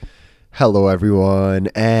Hello, everyone,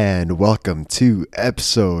 and welcome to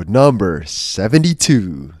episode number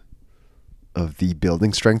 72 of the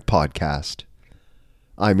Building Strength Podcast.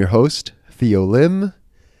 I'm your host, Theo Lim,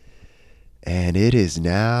 and it is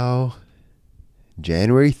now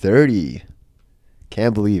January 30.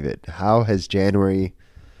 Can't believe it. How has January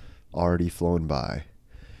already flown by?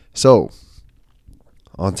 So,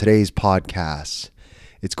 on today's podcast,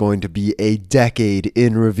 it's going to be a decade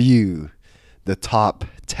in review. The top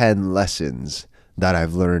 10 lessons that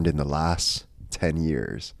I've learned in the last 10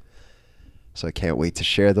 years. So I can't wait to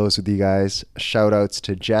share those with you guys. Shout outs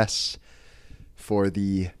to Jess for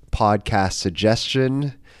the podcast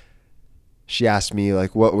suggestion. She asked me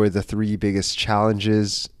what were the 3 biggest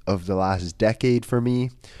challenges of the last decade for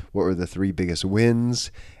me? What were the 3 biggest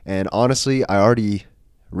wins? And honestly, I already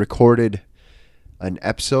recorded an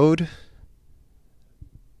episode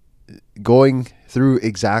going through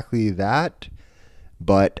exactly that,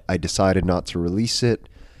 but I decided not to release it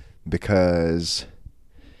because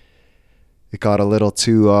it got a little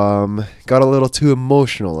too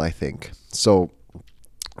emotional, I think. So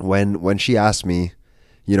when she asked me,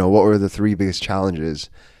 what were the 3 biggest challenges,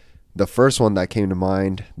 the first one that came to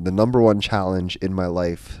mind, the number one challenge in my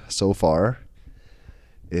life so far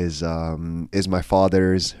is my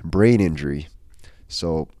father's brain injury.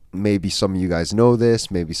 So maybe some of you guys know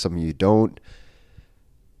this, maybe some of you don't.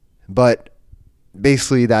 But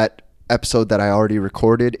basically that episode that I already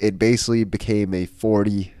recorded, it basically became a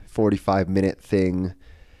 45 minute thing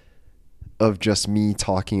of just me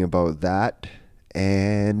talking about that.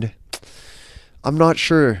 And I'm not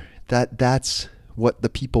sure that that's what the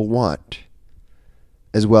people want,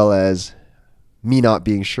 as well as me not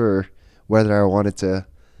being sure whether I wanted to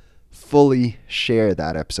fully share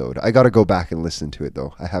that episode. I got to go back and listen to it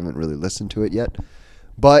though. I haven't really listened to it yet,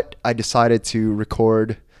 but I decided to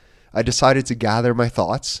gather my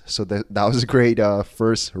thoughts. So that was a great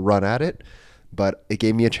first run at it, but it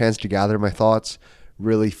gave me a chance to gather my thoughts,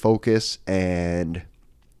 really focus, and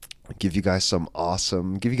give you guys an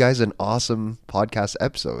awesome podcast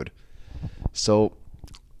episode. So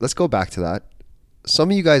let's go back to that.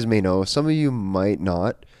 Some of you guys may know, some of you might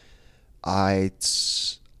not.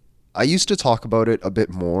 I used to talk about it a bit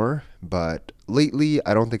more, but lately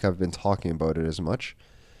I don't think I've been talking about it as much.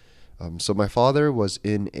 So my father was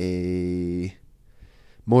in a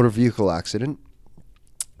motor vehicle accident.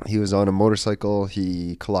 He was on a motorcycle.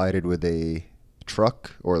 He collided with a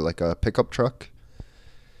truck, or like a pickup truck,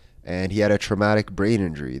 and he had a traumatic brain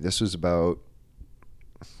injury. This was about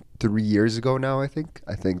 3 years ago now, I think.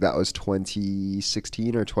 I think that was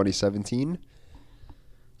 2016 or 2017.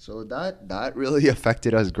 So that really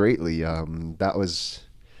affected us greatly. That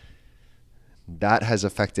has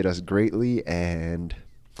affected us greatly, and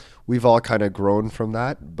we've all kind of grown from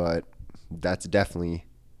that, but that's definitely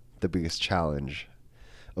the biggest challenge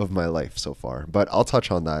of my life so far. But I'll touch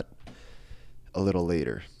on that a little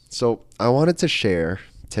later. So I wanted to share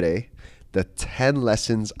today the 10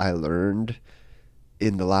 lessons I learned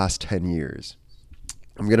in the last 10 years.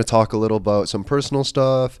 I'm going to talk a little about some personal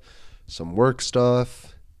stuff, some work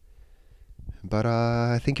stuff, but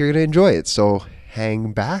I think you're going to enjoy it. So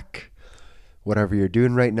hang back. Whatever you're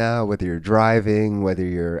doing right now, whether you're driving, whether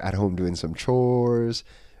you're at home doing some chores,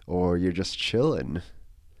 or you're just chilling.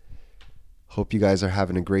 Hope you guys are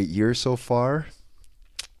having a great year so far.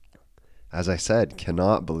 As I said,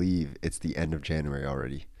 cannot believe it's the end of January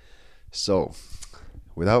already. So,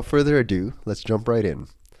 without further ado, let's jump right in.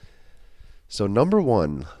 So, number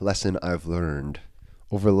one lesson I've learned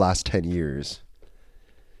over the last 10 years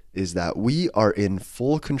is that we are in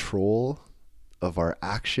full control of our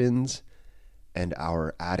actions and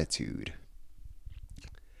our attitude.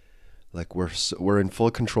 Like we're in full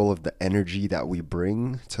control of the energy that we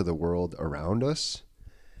bring to the world around us,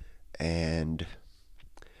 and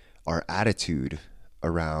our attitude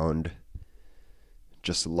around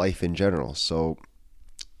just life in general. So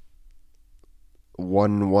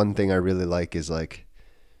one thing I really like is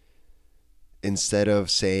instead of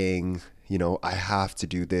saying, I have to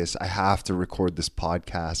do this, I have to record this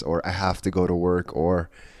podcast, or I have to go to work, or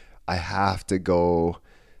I have to go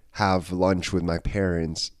have lunch with my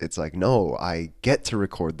parents. It's like, no, I get to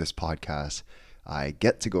record this podcast. I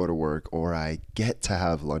get to go to work, or I get to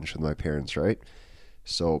have lunch with my parents, right?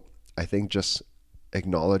 So I think just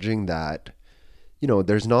acknowledging that,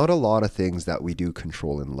 there's not a lot of things that we do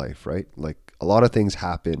control in life, right? Like a lot of things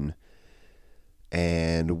happen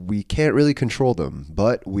and we can't really control them,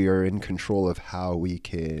 but we are in control of how we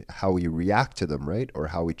react to them, right? Or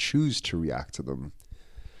how we choose to react to them.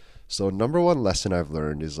 So number one lesson I've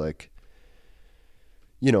learned is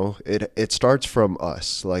it starts from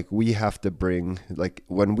us. Like we have to bring, like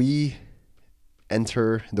when we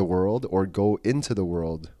enter the world or go into the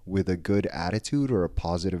world with a good attitude or a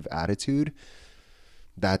positive attitude,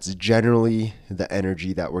 that's generally the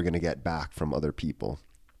energy that we're going to get back from other people.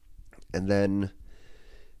 And then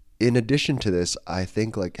in addition to this, I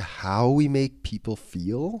think like how we make people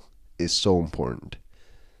feel is so important.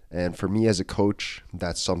 And for me as a coach,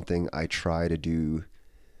 that's something I try to do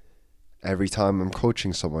every time I'm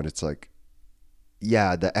coaching someone. It's like,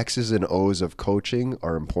 yeah, the X's and O's of coaching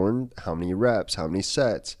are important. How many reps, how many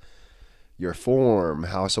sets, your form,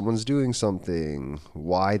 how someone's doing something,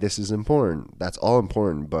 why this is important. That's all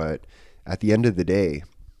important. But at the end of the day,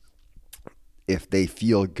 if they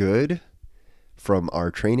feel good from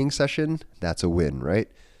our training session, that's a win, right?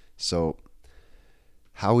 So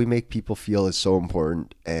how we make people feel is so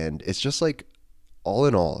important. And it's just like, all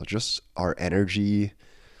in all, just our energy,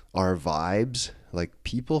 our vibes, like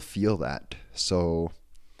people feel that. So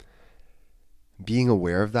being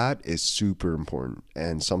aware of that is super important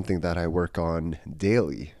and something that I work on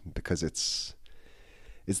daily because it's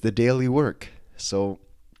the daily work. So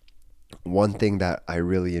one thing that I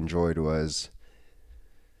really enjoyed was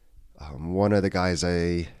one of the guys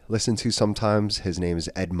I listen to sometimes, his name is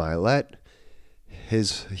Ed Milet.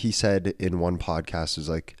 He said in one podcast, was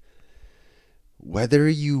like, whether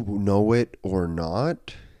you know it or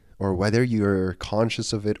not, or whether you're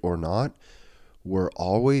conscious of it or not, we're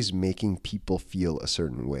always making people feel a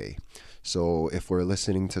certain way. So if we're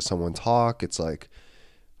listening to someone talk, it's like,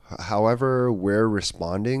 however we're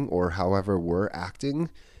responding or however we're acting,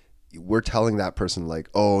 we're telling that person like,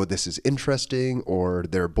 oh, this is interesting, or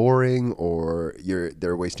they're boring, or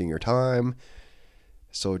they're wasting your time.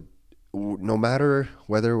 So no matter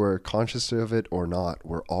whether we're conscious of it or not,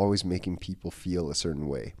 we're always making people feel a certain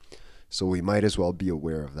way. So we might as well be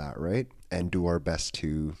aware of that, right? And do our best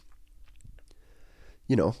to,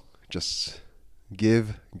 just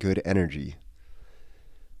give good energy.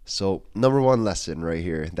 So number one lesson right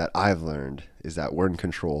here that I've learned is that we're in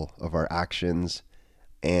control of our actions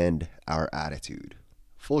and our attitude.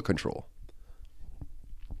 Full control.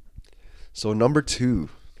 So number two,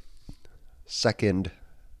 second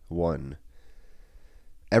one,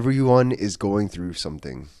 everyone is going through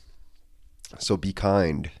something. So be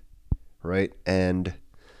kind, right? And,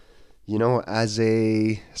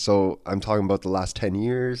 so I'm talking about the last 10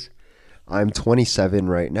 years. I'm 27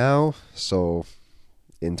 right now. So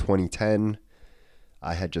in 2010,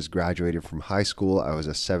 I had just graduated from high school. I was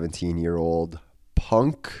a 17-year-old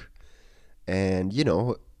punk. And,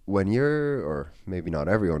 when you're, or maybe not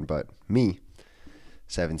everyone, but me,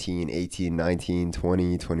 17, 18, 19,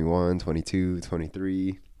 20, 21, 22,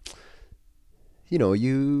 23,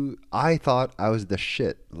 I thought I was the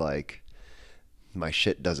shit. Like, my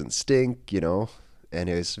shit doesn't stink, and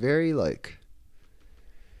it was very like,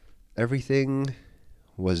 everything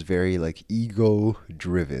was very like ego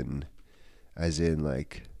driven, as in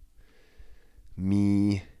like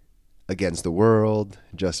me against the world,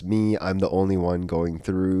 just me. I'm the only one going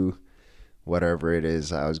through whatever it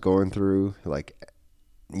is I was going through. Like,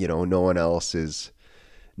 no one else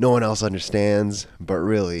understands. But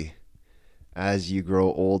really, as you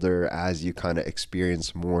grow older, as you kind of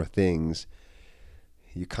experience more things,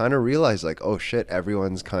 you kind of realize like, oh shit,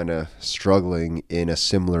 everyone's kind of struggling in a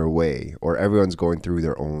similar way, or everyone's going through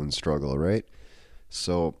their own struggle, right?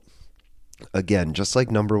 So again, just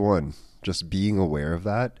like number one, just being aware of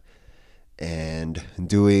that and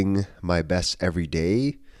doing my best every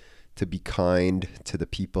day to be kind to the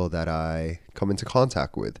people that I come into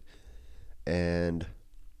contact with. And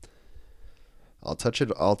I'll touch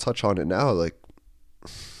on it now. Like,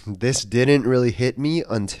 this didn't really hit me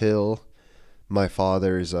until my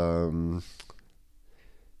father's brain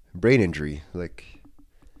injury. Like,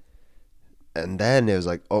 and then it was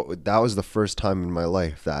like, oh, that was the first time in my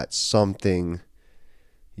life that something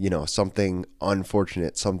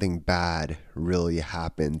unfortunate, something bad really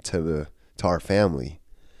happened to our family.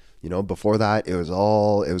 Before that, it was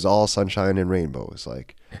all sunshine and rainbows.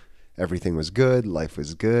 Like, everything was good, life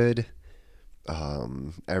was good,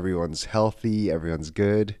 everyone's healthy, everyone's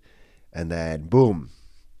good. And then boom,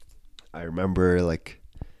 I remember, like,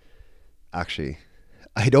 actually,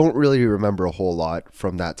 I don't really remember a whole lot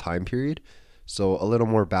from that time period. So a little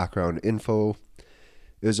more background info.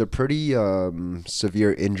 It was a pretty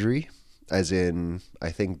severe injury, as in,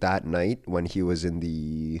 I think that night when he was in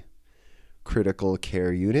the critical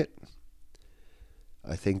care unit,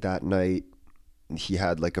 I think that night he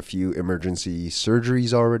had like a few emergency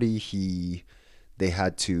surgeries already. They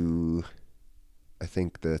had to, I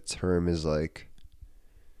think the term is like,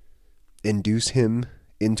 induce him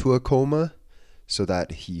into a coma. so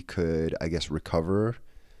that he could, I guess, recover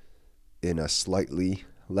in a slightly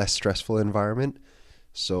less stressful environment.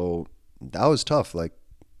 So that was tough. Like,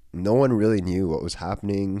 no one really knew what was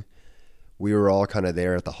happening. We were all kind of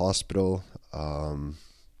there at the hospital.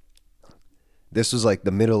 This was like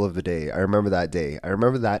the middle of the day. I remember that day. I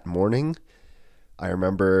remember that morning. I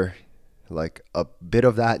remember like a bit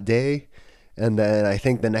of that day. And then I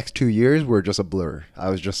think the next 2 years were just a blur. I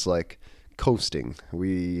was just like coasting.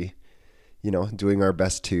 We, doing our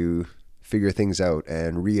best to figure things out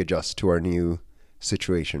and readjust to our new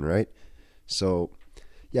situation, right? So,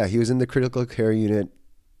 yeah, he was in the critical care unit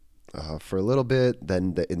for a little bit,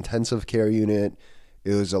 then the intensive care unit.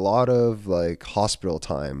 It was a lot of like hospital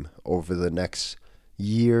time over the next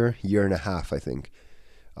year and a half, I think.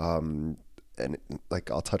 And like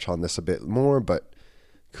I'll touch on this a bit more, but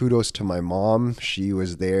kudos to my mom. She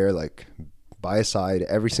was there like by his side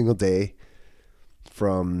every single day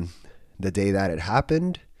from the day that it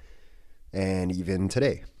happened and even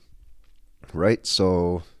today. Right?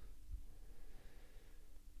 So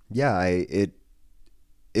yeah,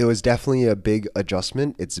 it was definitely a big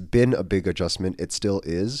adjustment. It's been a big adjustment. It still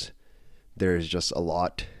is. There's just a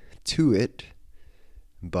lot to it.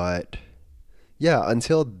 But yeah,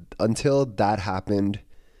 until that happened,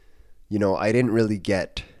 I didn't really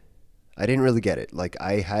get it. Like,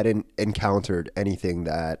 I hadn't encountered anything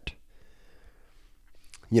that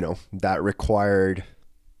that required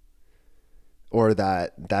or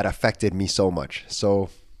that affected me so much. So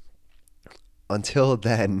until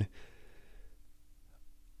then,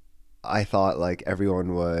 I thought like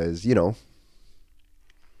everyone was,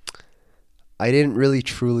 I didn't really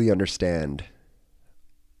truly understand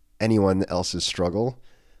anyone else's struggle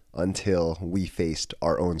until we faced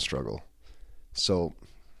our own struggle. So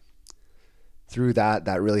through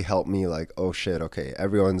that really helped me like, oh shit, okay,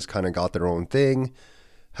 everyone's kind of got their own thing,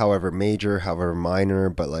 however major, however minor,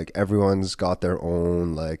 but like everyone's got their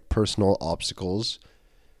own like personal obstacles.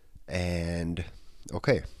 And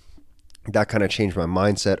okay, that kind of changed my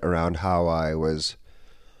mindset around how I was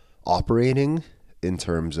operating in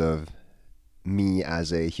terms of me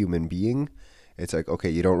as a human being. It's like, okay,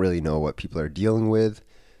 you don't really know what people are dealing with.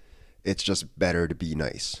 It's just better to be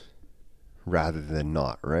nice rather than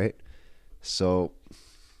not, right? So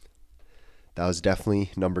that was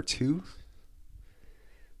definitely number 2.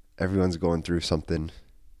 Everyone's going through something.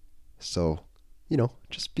 So,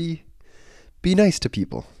 just be nice to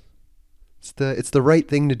people. It's the right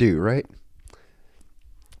thing to do, right?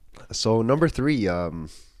 So number 3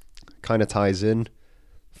 kind of ties in.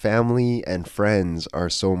 Family and friends are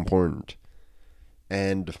so important.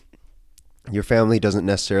 And your family doesn't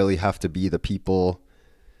necessarily have to be the people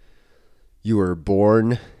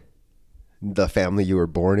the family you were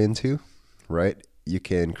born into, right? You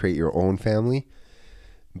can create your own family.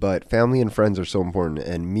 But family and friends are so important,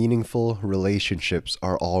 and meaningful relationships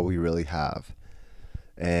are all we really have.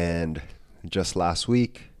 And just last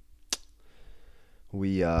week,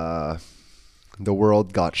 the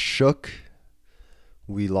world got shook.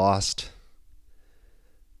 We lost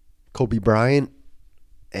Kobe Bryant,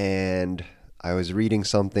 and I was reading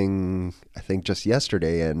something, I think just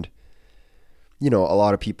yesterday, and a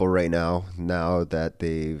lot of people right now that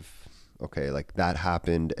like that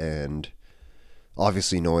happened, and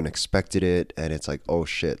obviously no one expected it, and it's like, oh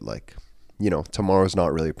shit, like, tomorrow's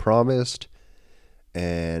not really promised.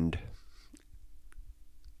 And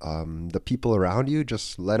the people around you,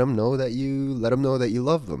 just let them know that you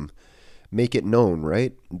love them. Make it known,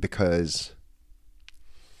 right? Because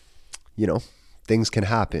things can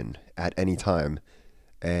happen at any time.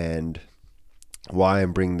 And why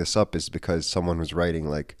I'm bringing this up is because someone was writing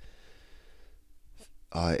like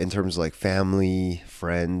in terms of like family,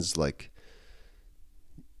 friends, like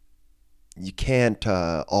you can't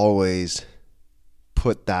always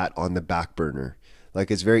put that on the back burner. Like,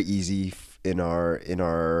 it's very easy in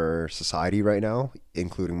our society right now,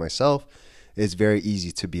 including myself. It's very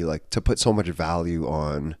easy to be like, to put so much value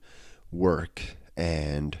on work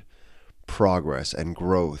and progress and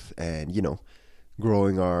growth and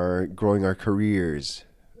growing our careers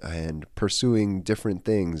and pursuing different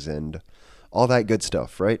things and all that good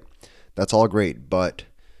stuff, right? That's all great, but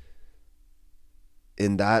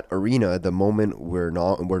in that arena, the moment we're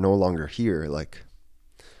no longer here, like,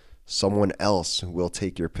 someone else will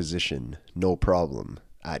take your position, no problem,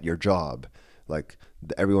 at your job. Like,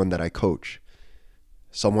 everyone that I coach,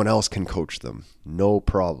 someone else can coach them, no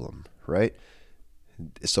problem, right?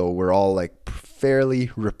 So we're all like fairly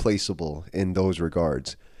replaceable in those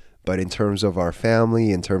regards. But in terms of our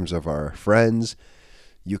family, in terms of our friends,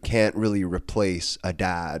 you can't really replace a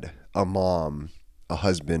dad, a mom, a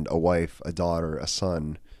husband, a wife, a daughter, a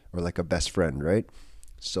son, or like a best friend, right?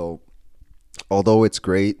 So although it's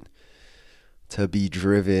great to be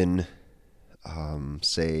driven,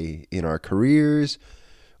 say, in our careers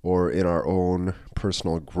or in our own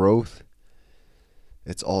personal growth,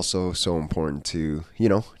 it's also so important to,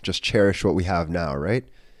 just cherish what we have now, right?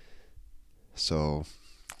 So,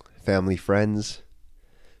 family, friends,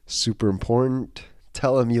 super important.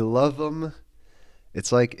 Tell them you love them.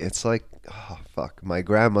 It's like, oh, fuck. My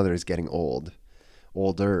grandmother is getting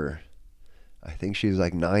older. I think she's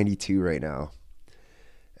like 92 right now.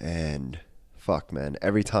 And fuck, man,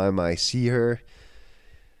 every time I see her,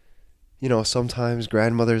 sometimes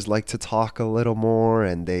grandmothers like to talk a little more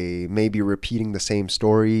and they may be repeating the same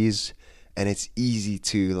stories. And it's easy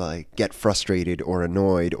to like get frustrated or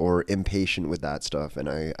annoyed or impatient with that stuff. And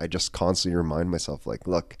I just constantly remind myself, like,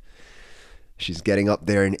 look, she's getting up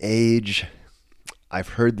there in age. I've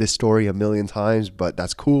heard this story a million times, but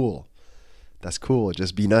that's cool. That's cool.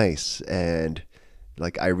 Just be nice. And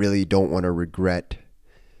like, I really don't want to regret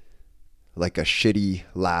like a shitty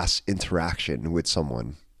last interaction with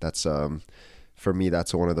someone. That's for me,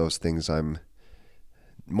 that's one of those things I'm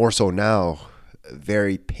more so now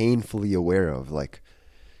very painfully aware of. Like,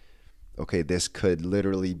 okay, this could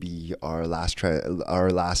literally be our last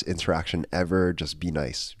interaction ever. Just be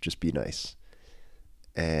nice. Just be nice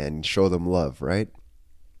and show them love, right?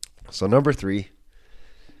 So number 3,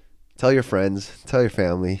 tell your friends, tell your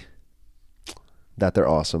family that they're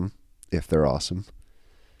awesome if they're awesome.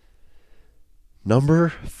 Number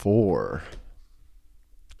 4.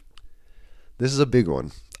 This is a big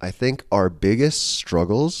one. I think our biggest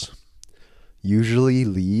struggles usually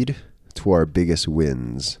lead to our biggest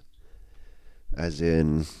wins. As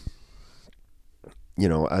in,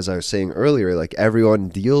 as I was saying earlier, like everyone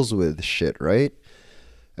deals with shit, right?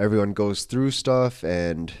 Everyone goes through stuff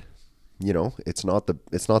and it's not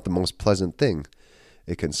the most pleasant thing.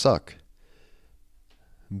 It can suck.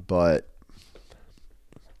 But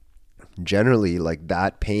generally, like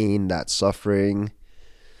that pain, that suffering,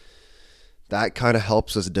 that kind of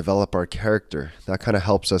helps us develop our character. That kind of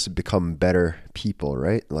helps us become better people,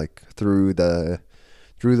 right? Like through the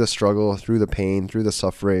struggle, through the pain, through the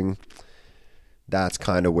suffering, that's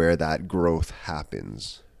kind of where that growth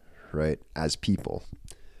happens, right? As people.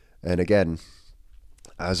 And again,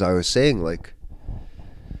 as I was saying, like,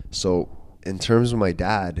 so in terms of my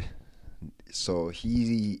dad, so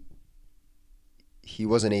he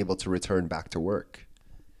wasn't able to return back to work.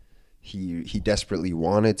 He desperately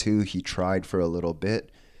wanted to. He tried for a little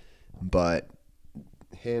bit, but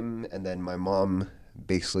him and then my mom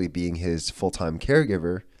basically being his full-time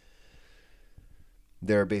caregiver,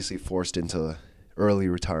 they're basically forced into early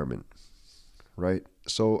retirement, right?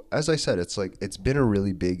 So as I said, it's been a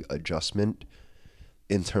really big adjustment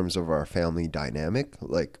in terms of our family dynamic.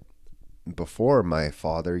 Like before, my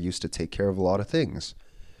father used to take care of a lot of things.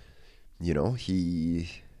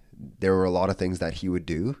 There were a lot of things that he would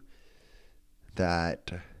do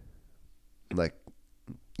that, like,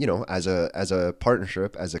 as a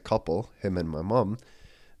partnership, as a couple, him and my mom,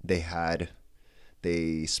 they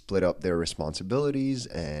split up their responsibilities,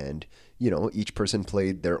 and each person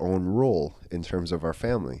played their own role in terms of our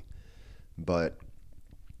family. But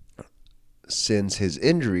since his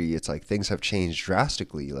injury, it's like things have changed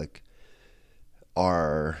drastically. Like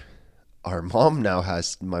my mom now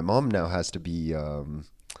has to be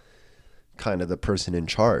kind of the person in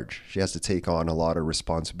charge. She has to take on a lot of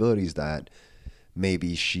responsibilities that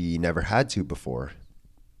maybe she never had to before.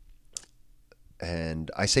 And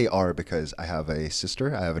I say "are" because I have a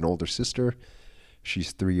sister. I have an older sister.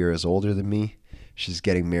 She's 3 years older than me. She's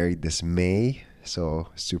getting married this May, so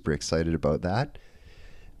super excited about that.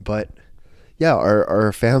 But yeah,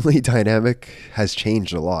 our family dynamic has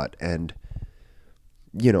changed a lot, and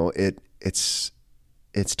it's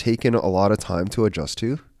taken a lot of time to adjust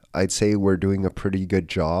to. I'd say we're doing a pretty good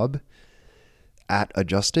job at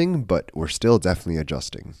adjusting, but we're still definitely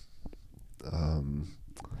adjusting.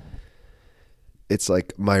 It's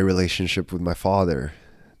like my relationship with my father.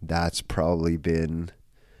 That's probably been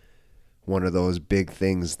one of those big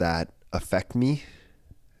things that affect me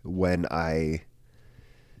when I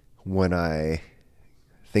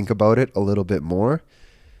think about it a little bit more.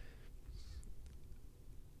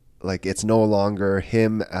 Like it's no longer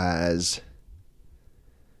him as,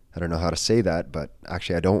 I don't know how to say that, but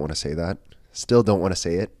actually I don't want to say that. Still don't want to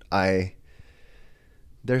say it.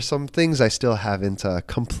 There's some things I still haven't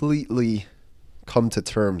completely come to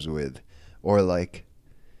terms with, or like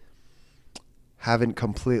haven't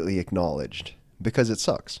completely acknowledged, because it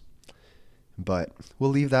sucks. But we'll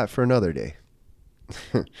leave that for another day.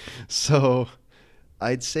 So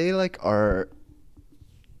I'd say like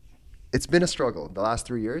it's been a struggle the last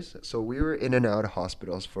 3 years. So we were in and out of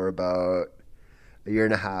hospitals for about a year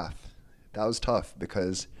and a half. That was tough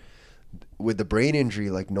because with the brain injury,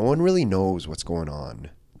 like no one really knows what's going on.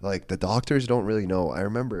 Like the doctors don't really know. I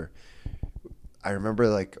remember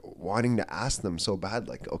like wanting to ask them so bad,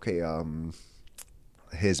 like, okay,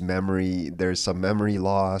 his memory, there's some memory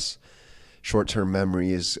loss. Short-term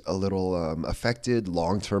memory is a little affected.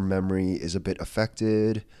 Long-term memory is a bit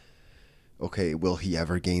affected. Okay, will he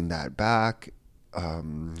ever gain that back?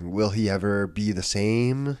 Will he ever be the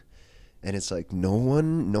same? And it's like no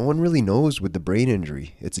one really knows with the brain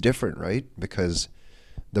injury. It's different, right? Because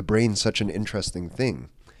the brain's such an interesting thing.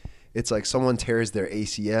 It's like someone tears their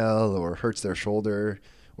ACL or hurts their shoulder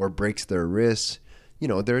or breaks their wrist.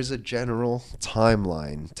 There's a general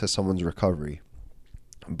timeline to someone's recovery.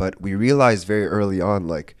 But we realized very early on,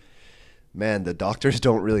 like, man, the doctors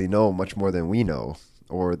don't really know much more than we know,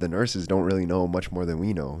 or the nurses don't really know much more than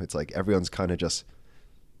we know. It's like everyone's kind of just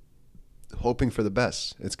hoping for the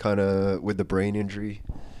best. It's kind of with the brain injury.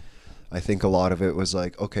 I think a lot of it was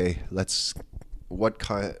like, okay,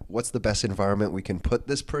 what's the best environment we can put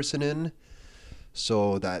this person in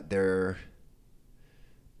so that their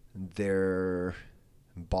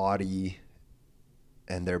body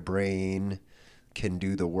and their brain can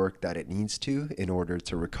do the work that it needs to in order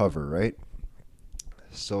to recover, right?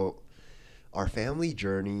 So our family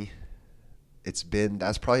journey,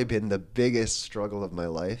 that's probably been the biggest struggle of my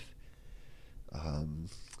life.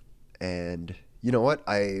 And you know what?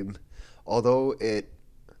 Although it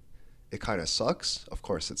kind of sucks, of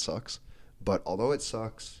course it sucks, but although it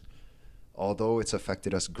sucks, although it's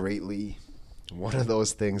affected us greatly, one of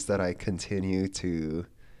those things that I continue to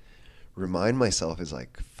remind myself is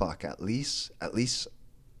like, fuck, at least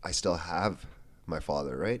I still have my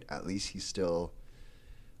father, right? At least he's still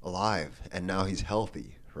alive and now he's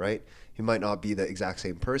healthy, right? He might not be the exact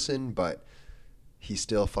same person, but he's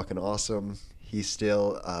still fucking awesome. He's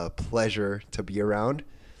still a pleasure to be around.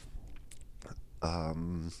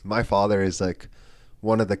 My father is like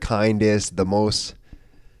one of the kindest, the most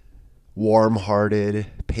warm-hearted,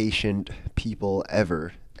 patient people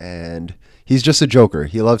ever. And he's just a joker.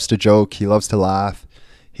 He loves to joke. He loves to laugh.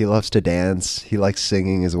 He loves to dance. He likes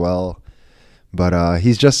singing as well. But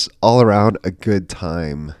he's just all around a good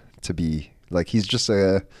time to be. Like, he's just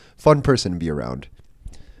a fun person to be around.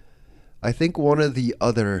 I think one of the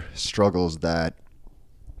other struggles that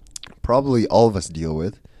probably all of us deal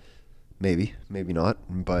with, maybe not,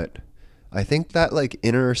 but I think that like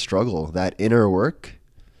inner struggle, that inner work,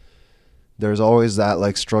 there's always that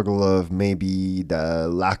like struggle of maybe the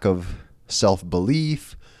lack of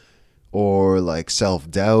self-belief or like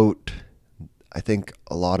self-doubt. I think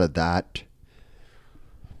a lot of that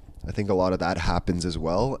happens as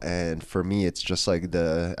well. And for me, it's just like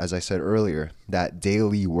as I said earlier, that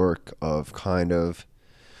daily work of kind of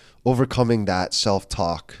overcoming that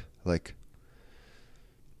self-talk. Like,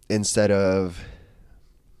 instead of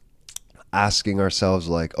asking ourselves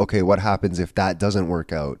like, okay, what happens if that doesn't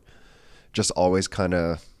work out? Just always kind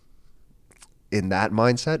of in that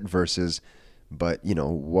mindset versus, but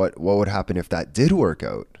what would happen if that did work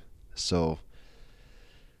out? So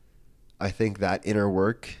I think that inner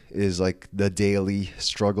work is like the daily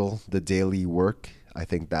struggle, the daily work. I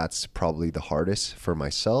think that's probably the hardest for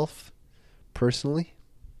myself personally.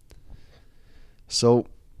 So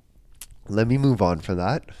let me move on from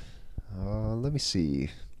that. Let me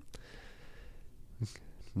see.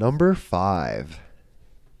 Number 5.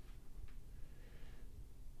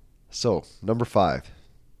 So, number 5.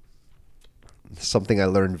 Something I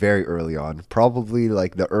learned very early on. Probably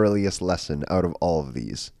like the earliest lesson out of all of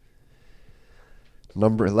these.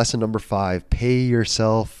 Lesson number 5. Pay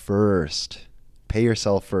yourself first. Pay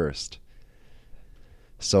yourself first.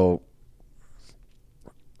 So,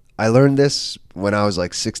 I learned this when I was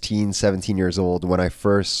like 16, 17 years old, when I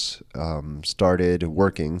first started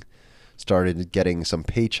working, started getting some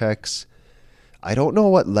paychecks. I don't know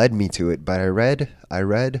what led me to it, but I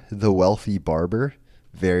read The Wealthy Barber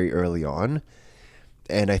very early on.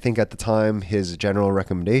 And I think at the time, his general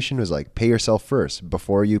recommendation was like, pay yourself first.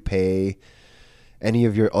 Before you pay any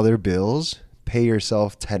of your other bills, pay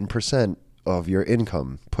yourself 10% of your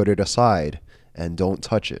income. Put it aside and don't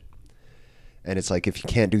touch it. And it's like, if you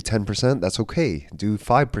can't do 10%, that's okay. Do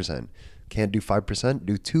 5%. Can't do 5%,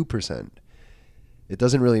 do 2%. It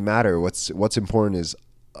doesn't really matter. What's important is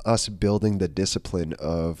us building the discipline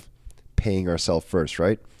of paying ourselves first,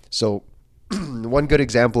 right? So one good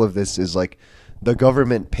example of this is like the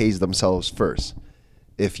government pays themselves first.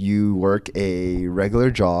 If you work a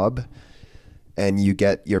regular job and you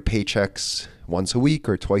get your paychecks once a week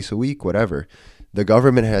or twice a week, whatever, the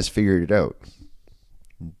government has figured it out.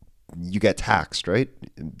 you get taxed, right?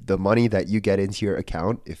 The money that you get into your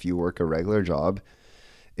account if you work a regular job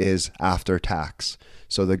is after tax.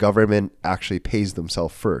 So the government actually pays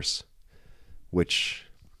themselves first, which,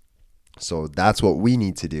 so that's what we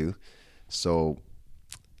need to do. So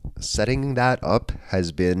setting that up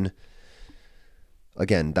has been,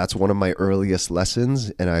 again, that's one of my earliest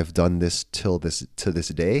lessons, and I've done this to this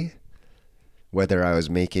day. Whether I was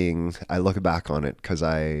making, I look back on it because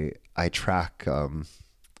I track,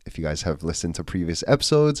 if you guys have listened to previous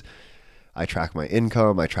episodes, I track my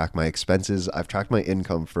income, I track my expenses. I've tracked my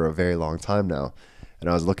income for a very long time now. And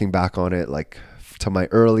I was looking back on it like to my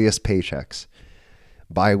earliest paychecks,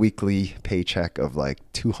 bi-weekly paycheck of like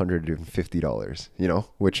 $250,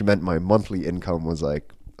 which meant my monthly income was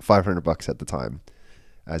like $500 at the time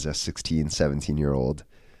as a 16, 17-year-old,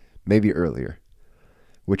 maybe earlier,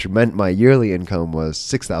 which meant my yearly income was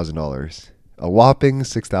 $6,000, a whopping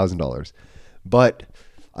 $6,000. But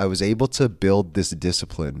I was able to build this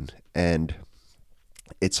discipline, and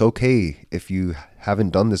it's okay if you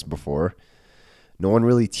haven't done this before. No one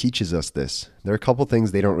really teaches us this. There are a couple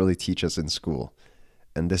things they don't really teach us in school,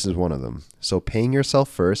 and this is one of them. So paying yourself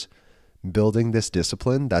first, building this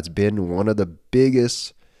discipline, that's been one of the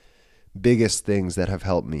biggest things that have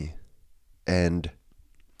helped me. And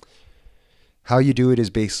how you do it is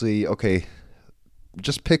basically, okay,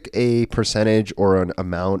 just pick a percentage or an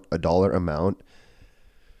amount, a dollar amount,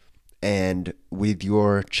 and with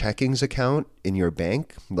your checkings account in your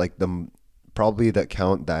bank, like probably the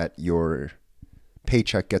account that your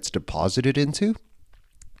paycheck gets deposited into,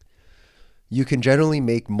 you can generally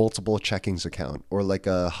make multiple checkings account or like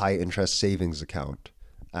a high interest savings account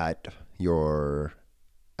at your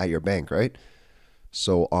bank, right?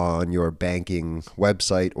 So on your banking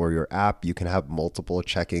website or your app, you can have multiple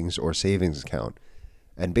checkings or savings account.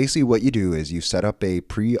 And basically what you do is you set up a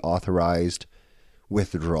pre-authorized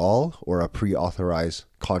withdrawal or a pre-authorized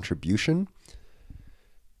contribution.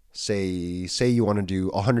 Say you want to do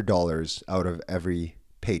 $100 out of every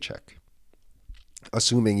paycheck.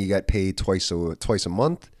 Assuming you get paid twice a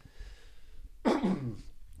month,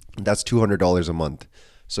 that's $200 a month.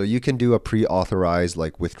 So you can do a pre-authorized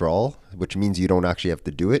like withdrawal, which means you don't actually have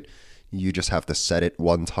to do it. You just have to set it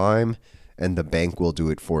one time and the bank will do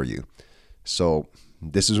it for you. So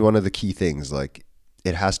this is one of the key things, like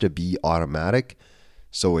it has to be automatic.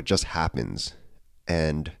 So it just happens,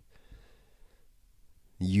 and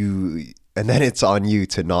then it's on you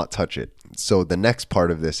to not touch it. So the next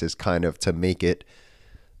part of this is kind of to make it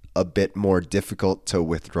a bit more difficult to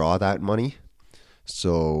withdraw that money.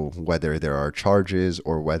 So whether there are charges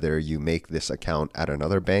or whether you make this account at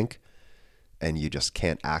another bank and you just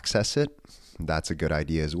can't access it, that's a good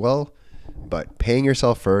idea as well. But paying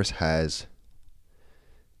yourself first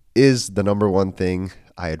is the number one thing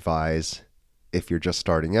I advise if you're just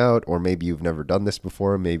starting out, or maybe you've never done this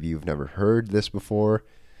before, maybe you've never heard this before.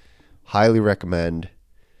 Highly recommend.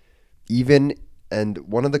 And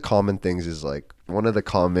one of the common things is like, one of the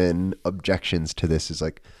common objections to this is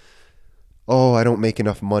like, oh, I don't make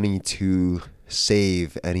enough money to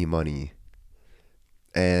save any money.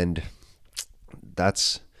 And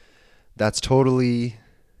that's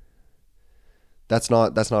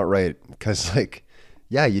not right. Because like,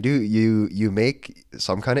 yeah, you do. You make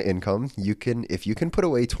some kind of income. If you can put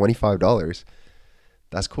away $25,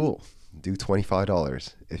 that's cool. Do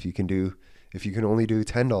 $25. If you can only do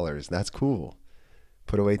 $10, that's cool.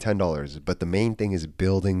 Put away $10. But the main thing is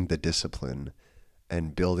building the discipline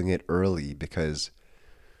and building it early, because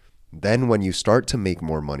then when you start to make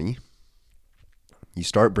more money, you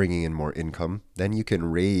start bringing in more income, then you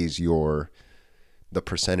can raise the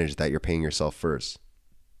percentage that you're paying yourself first.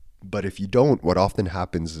 But if you don't, what often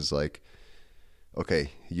happens is like,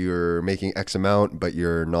 okay, you're making X amount, but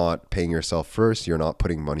you're not paying yourself first. You're not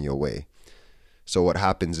putting money away. So what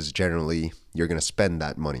happens is generally you're going to spend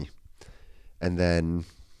that money. And then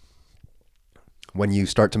when you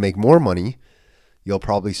start to make more money, you'll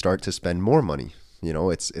probably start to spend more money.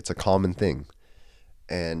 It's a common thing.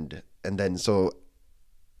 And then so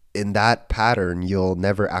in that pattern, you'll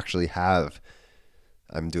never actually have,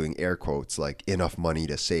 I'm doing air quotes, like enough money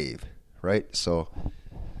to save, right? So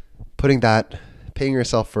paying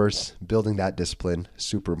yourself first, building that discipline,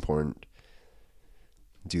 super important.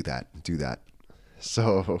 Do that.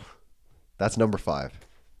 So that's number 5.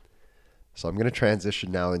 So I'm going to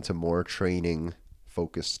transition now into more training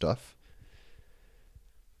focused stuff.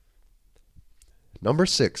 Number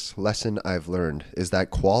 6 lesson I've learned is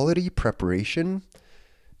that quality preparation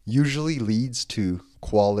usually leads to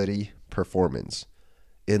quality performance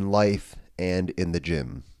in life and in the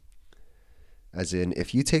gym. As in,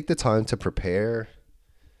 if you take the time to prepare,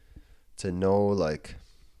 to know like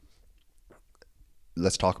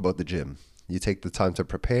let's talk about the gym. You take the time to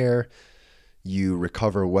prepare, you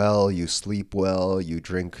recover well, you sleep well, you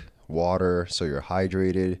drink water so you're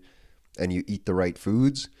hydrated, and you eat the right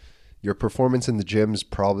foods, your performance in the gym is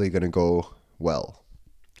probably going to go well.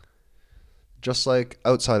 Just like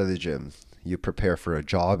outside of the gym, you prepare for a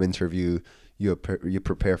job interview, you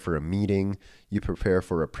prepare for a meeting, you prepare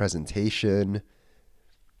for a presentation.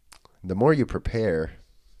 The more you prepare,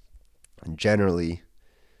 generally,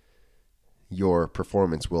 your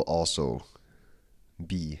performance will also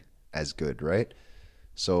be as good, right?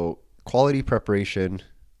 So quality preparation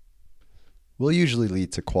will usually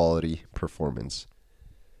lead to quality performance.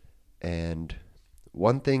 And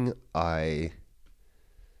one thing I've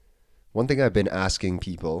been asking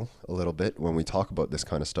people a little bit when we talk about this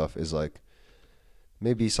kind of stuff is like,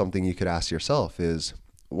 maybe something you could ask yourself is,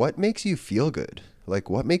 what makes you feel good? Like,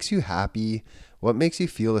 what makes you happy? What makes you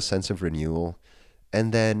feel a sense of renewal?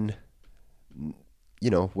 And then,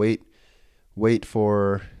 wait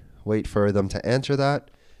for them to answer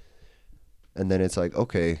that. And then it's like,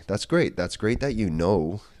 okay, that's great. That's great that you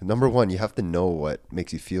know. Number one, you have to know what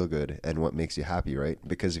makes you feel good and what makes you happy, right?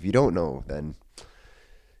 Because if you don't know, then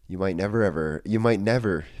you might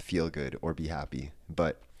never feel good or be happy.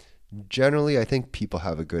 But generally, I think people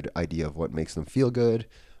have a good idea of what makes them feel good,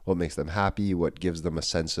 what makes them happy, what gives them a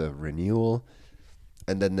sense of renewal.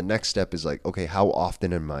 And then the next step is like, okay, how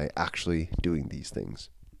often am I actually doing these things?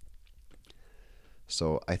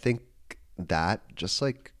 So I think that just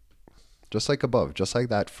like above, just like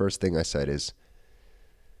that first thing I said, is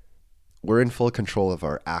we're in full control of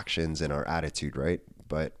our actions and our attitude, right?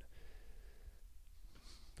 But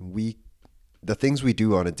the things we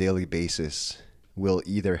do on a daily basis will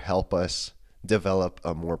either help us develop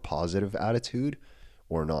a more positive attitude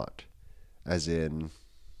or not. As in,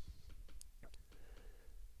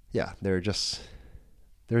 yeah,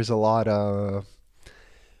 there's a lot of,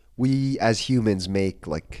 we as humans make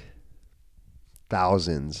like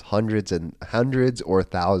thousands, hundreds or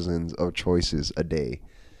thousands of choices a day.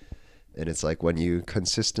 And it's like when you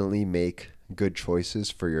consistently make good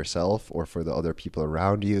choices for yourself or for the other people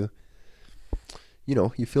around you,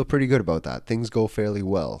 you feel pretty good about that. Things go fairly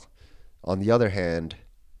well. On the other hand,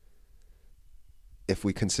 if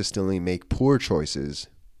we consistently make poor choices,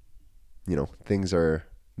 things are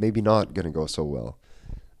maybe not going to go so well.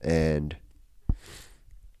 And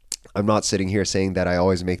I'm not sitting here saying that I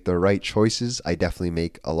always make the right choices. I definitely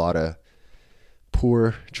make a lot of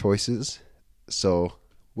poor choices. So,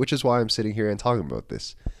 which is why I'm sitting here and talking about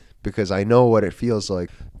this, because I know what it feels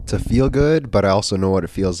like to feel good, but I also know what it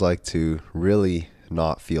feels like to really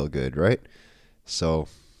not feel good, right? So,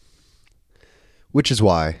 which is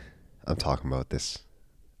why I'm talking about this,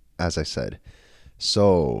 as I said.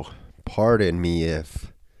 So, pardon me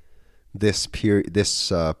if this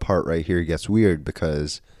part right here gets weird,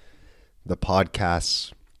 because the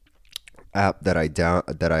podcast app that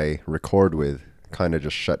I record with kind of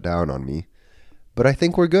just shut down on me. But I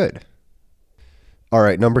think we're good. All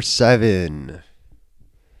right, number seven.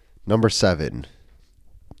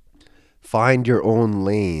 Find your own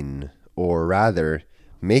lane, or rather,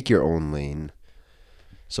 make your own lane.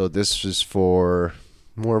 So this is for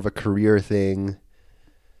more of a career thing.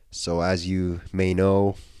 So as you may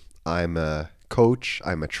know, I'm a coach,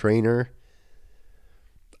 I'm a trainer.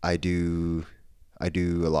 I do a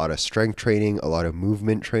lot of strength training, a lot of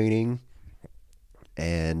movement training,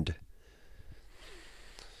 and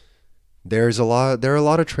there are a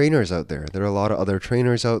lot of trainers out there. There are a lot of other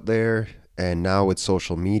trainers out there, and now with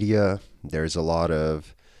social media,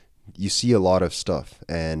 you see a lot of stuff,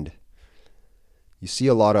 and you see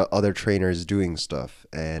a lot of other trainers doing stuff,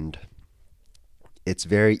 and it's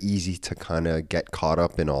very easy to kind of get caught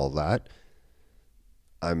up in all that.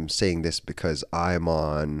 I'm saying this because I'm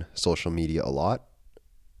on social media a lot.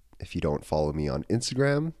 If you don't follow me on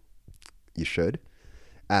Instagram, you should,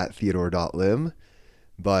 at theodore.lim.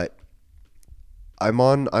 But I'm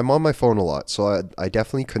on my phone a lot, so I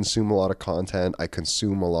definitely consume a lot of content. I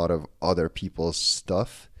consume a lot of other people's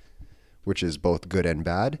stuff, which is both good and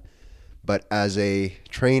bad. But as a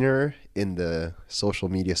trainer in the social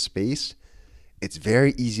media space, it's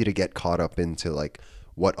very easy to get caught up into like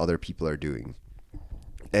what other people are doing.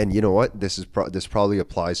 And you know what? This probably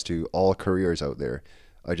applies to all careers out there.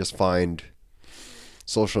 I just find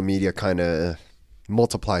social media kind of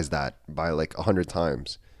multiplies that by like 100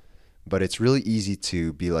 times. But it's really easy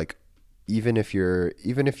to be like, even if you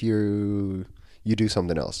do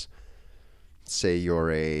something else. Say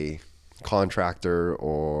you're a contractor,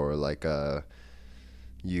 or like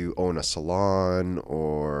you own a salon,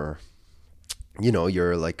 or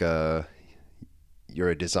you're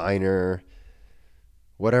a designer,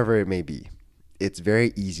 whatever it may be. it's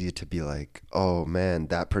very easy to be like, oh man,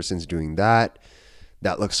 that person's doing that.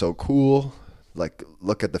 That looks so cool. Like,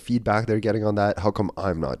 look at the feedback they're getting on that. How come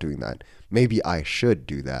I'm not doing that? Maybe I should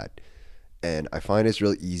do that. And I find it's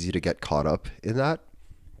really easy to get caught up in that.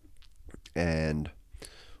 And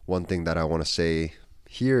one thing that I want to say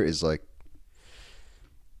here is like,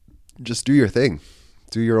 just do your thing.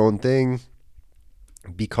 Do your own thing.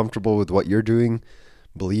 Be comfortable with what you're doing.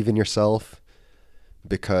 Believe in yourself.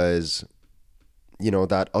 Because,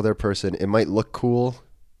 that other person, it might look cool.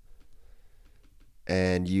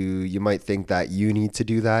 And you might think that you need to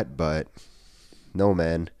do that. But no,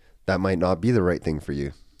 man, that might not be the right thing for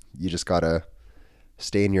you. You just got to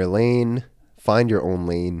stay in your lane, find your own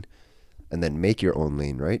lane, and then make your own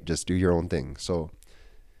lane, right? Just do your own thing. So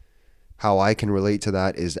how I can relate to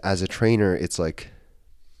that is, as a trainer, it's like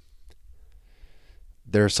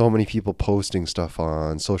there are so many people posting stuff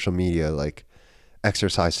on social media, like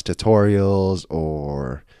exercise tutorials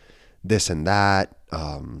or this and that,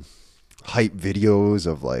 hype videos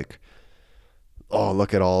of like, oh,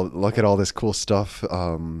 look at all this cool stuff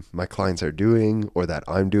my clients are doing or that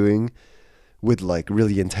I'm doing, with like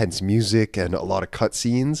really intense music and a lot of cut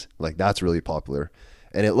scenes. Like, that's really popular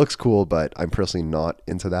and it looks cool, but I'm personally not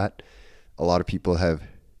into that. A lot of people have,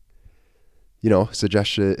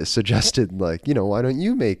 suggested like, why don't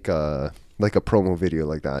you make like a promo video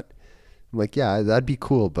like that? I'm like, yeah, that'd be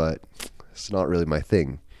cool, but it's not really my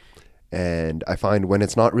thing. And I find when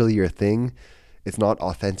it's not really your thing, it's not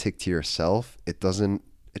authentic to yourself. It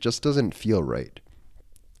just doesn't feel right.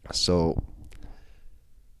 So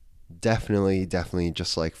definitely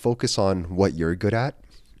just like focus on what you're good at.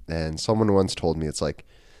 And someone once told me, it's like,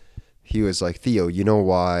 he was like, Theo, you know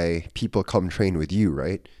why people come train with you,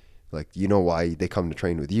 right? Like, you know why they come to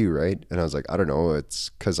train with you, right? And I was like, I don't know. It's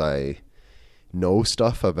because I know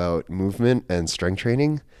stuff about movement and strength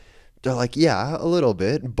training. They're like, yeah, a little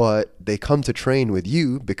bit, but they come to train with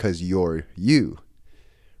you because you're you,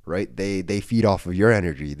 right? They feed off of your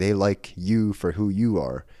energy. They like you for who you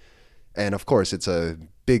are. And of course, it's a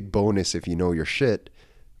big bonus if you know your shit,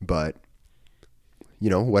 but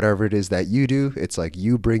whatever it is that you do, it's like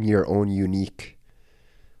you bring your own unique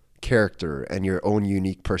character and your own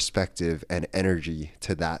unique perspective and energy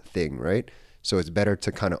to that thing, right? So it's better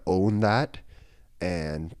to kind of own that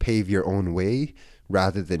and pave your own way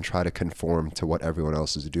rather than try to conform to what everyone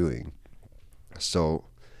else is doing. So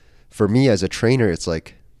for me as a trainer, it's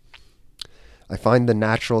like, I find the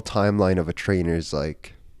natural timeline of a trainer is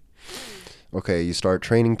like, okay, you start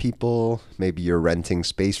training people, maybe you're renting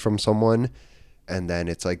space from someone, and then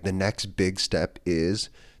it's like the next big step is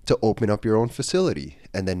to open up your own facility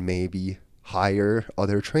and then maybe hire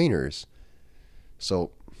other trainers.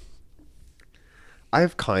 So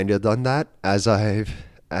I've kind of done that, as I've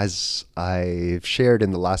shared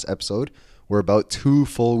in the last episode. We're about 2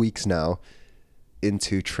 full weeks now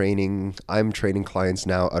into training. I'm training clients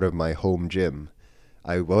now out of my home gym.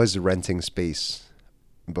 I was renting space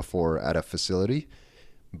before at a facility,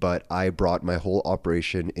 but I brought my whole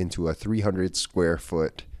operation into a 300 square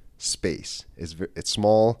foot space. It's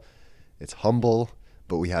small, it's humble,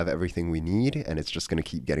 but we have everything we need, and it's just going to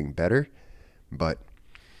keep getting better. But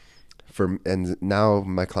and now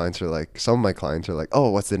my clients are like, some of my clients are like, oh,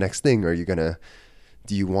 what's the next thing?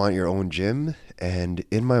 Do you want your own gym? And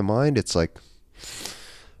in my mind, it's like,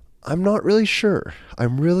 I'm not really sure.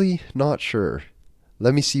 I'm really not sure.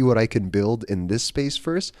 Let me see what I can build in this space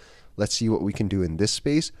first. Let's see what we can do in this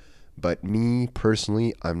space. But me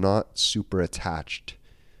personally, I'm not super attached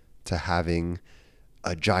to having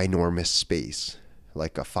a ginormous space,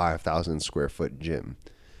 like a 5,000 square foot gym.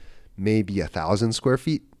 Maybe 1,000 square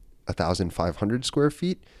feet, 1,500 square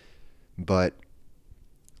feet. But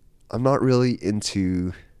I'm not really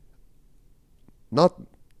into,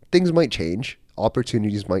 things might change,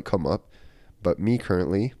 opportunities might come up, but me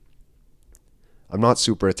currently, I'm not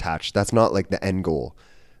super attached. That's not like the end goal.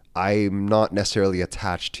 I'm not necessarily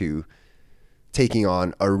attached to taking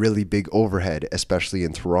on a really big overhead, especially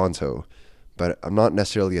in Toronto, but I'm not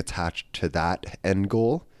necessarily attached to that end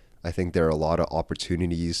goal. I think there are a lot of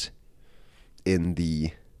opportunities in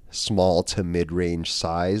the small to mid-range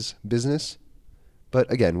size business.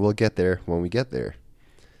 But again, we'll get there when we get there.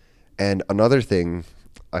 And another thing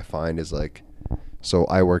I find is like, so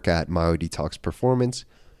I work at Myo Detox Performance.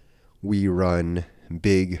 We run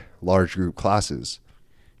big, large group classes.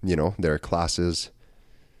 There are classes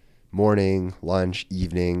morning, lunch,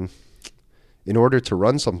 evening. In order to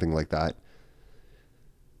run something like that,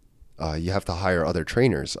 you have to hire other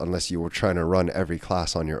trainers, unless you were trying to run every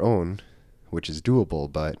class on your own, which is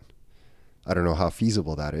doable, but I don't know how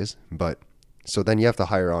feasible that is. But so then you have to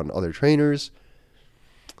hire on other trainers.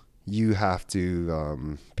 you have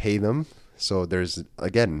to pay them. So there's,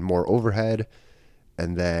 again, more overhead.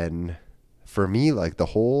 And then for me, like the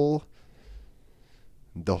whole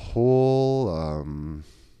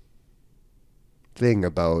thing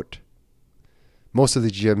about most of the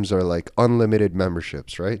gyms are like unlimited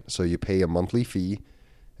memberships, right? So you pay a monthly fee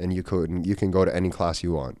and you can go to any class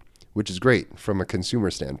you want, which is great from a consumer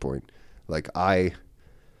standpoint. Like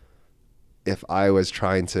if I was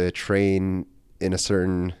trying to train in a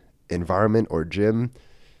certain environment or gym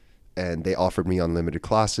and they offered me unlimited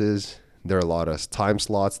classes, there are a lot of time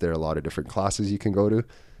slots, there are a lot of different classes you can go to.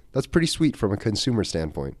 That's pretty sweet from a consumer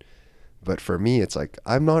standpoint. But for me, it's like,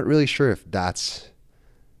 I'm not really sure if that's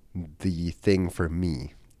the thing for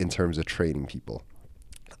me in terms of training people.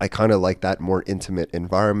 I kind of like that more intimate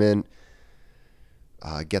environment.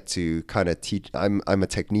 Get to kind of teach. I'm a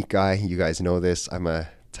technique guy. You guys know this. I'm a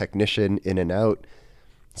technician in and out.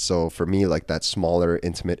 So for me, like that smaller,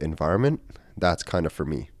 intimate environment, that's kind of for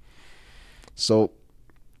me. So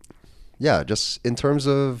yeah, just in terms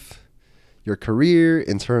of your career,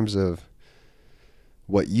 in terms of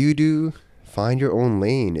what you do, find your own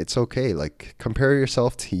lane. It's okay. Like, compare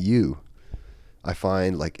yourself to you. I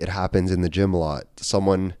find like it happens in the gym a lot.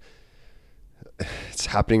 It's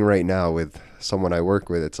happening right now with someone I work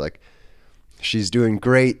with. It's like, she's doing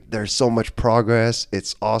great. There's so much progress.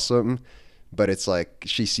 It's awesome. But it's like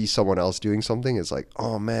she sees someone else doing something. It's like,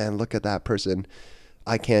 oh man, look at that person.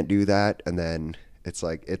 I can't do that. And then it's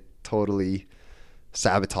like, it totally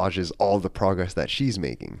sabotages all the progress that she's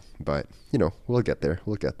making. But, we'll get there.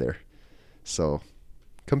 So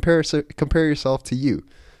compare yourself to you.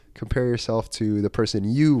 Compare yourself to the person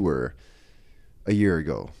you were a year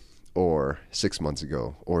ago or 6 months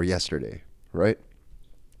ago or yesterday, right?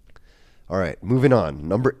 All right, moving on.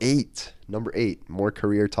 Number eight, more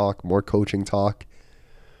career talk, more coaching talk.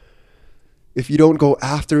 If you don't go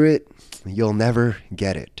after it, you'll never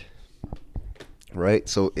get it, right?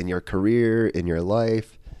 So in your career, in your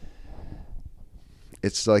life,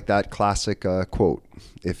 it's like that classic quote.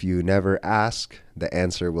 If you never ask, the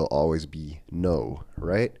answer will always be no,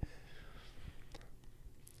 right?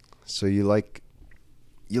 So you like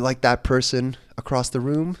that person across the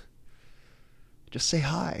room? Just say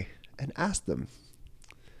hi and ask them.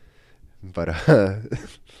 But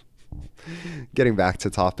getting back to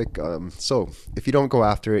topic, so if you don't go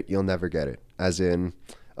after it, you'll never get it. As in,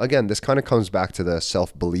 again, this kind of comes back to the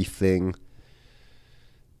self-belief thing,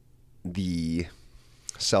 the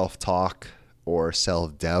self-talk or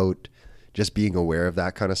self-doubt, just being aware of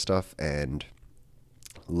that kind of stuff and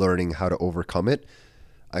learning how to overcome it.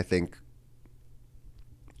 I think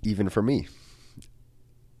even for me,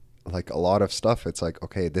 like a lot of stuff, it's like,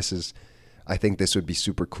 okay, I think this would be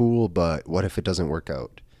super cool, but what if it doesn't work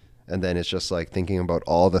out? And then it's just like thinking about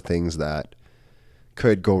all the things that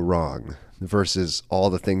could go wrong versus all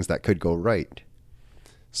the things that could go right.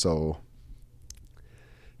 So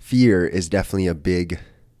fear is definitely a big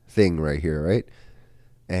thing right here, right?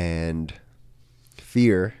 And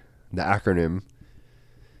fear, the acronym,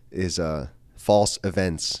 is false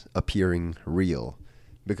events appearing real.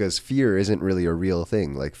 Because fear isn't really a real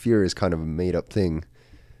thing. Like, fear is kind of a made up thing,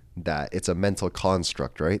 that it's a mental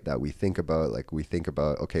construct, right? That we think about,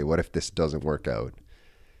 okay, what if this doesn't work out?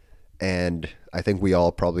 And I think we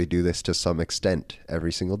all probably do this to some extent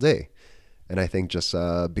every single day. And I think just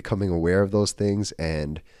becoming aware of those things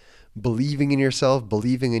and believing in yourself,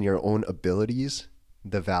 believing in your own abilities,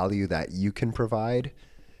 the value that you can provide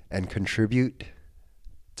and contribute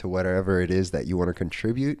to whatever it is that you want to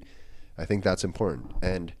contribute, I think that's important.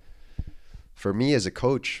 And for me as a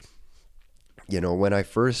coach, when I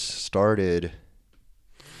first started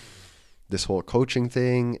this whole coaching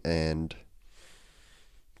thing and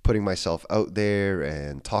putting myself out there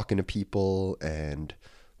and talking to people and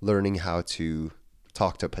learning how to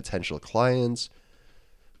talk to potential clients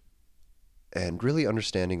and really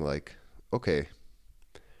understanding, like, okay,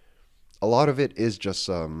 a lot of it is just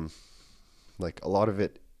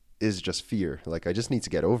fear. Like, I just need to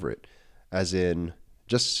get over it. As in,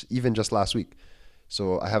 just last week.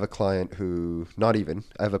 So I have a client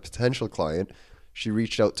I have a potential client. She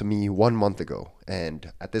reached out to me 1 month ago.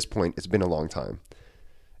 And at this point, it's been a long time.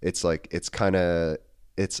 It's like, it's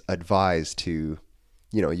advised to,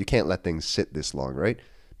 you can't let things sit this long, right?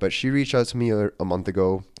 But she reached out to me a month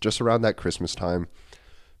ago, just around that Christmas time.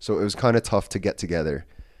 So it was kind of tough to get together.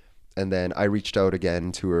 And then I reached out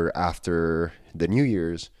again to her after the New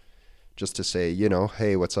Year's, just to say,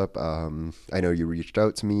 hey, what's up? I know you reached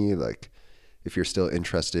out to me. Like, if you're still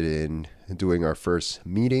interested in doing our first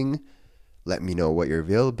meeting, let me know what your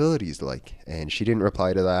availability is like. And she didn't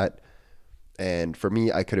reply to that. And for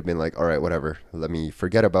me, I could have been like, all right, whatever, let me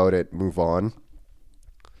forget about it, move on.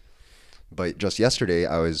 But just yesterday,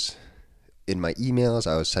 I was in my emails,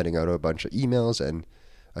 I was sending out a bunch of emails, and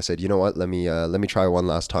I said, you know what, let me try one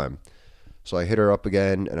last time. So I hit her up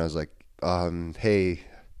again, and I was like, hey,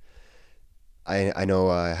 I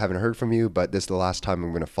know I haven't heard from you, but this is the last time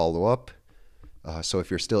I'm going to follow up. So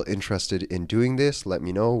if you're still interested in doing this, let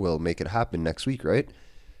me know. We'll make it happen next week, right?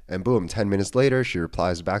 And boom, 10 minutes later, she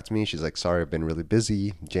replies back to me. She's like, sorry, I've been really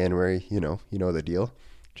busy. January, you know the deal.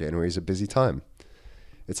 January is a busy time.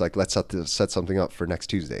 It's like, let's set something up for next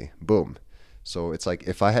Tuesday. Boom. So it's like,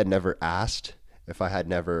 if I had never asked, if I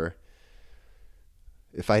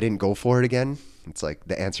didn't go for it again, it's like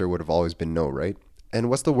the answer would have always been no, right? And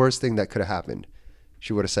what's the worst thing that could have happened?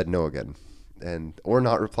 She would have said no again or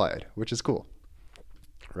not replied, which is cool,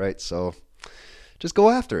 right? So just go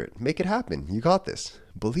after it. Make it happen. You got this.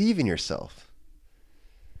 Believe in yourself.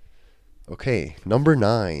 Okay, number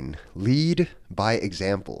 9, lead by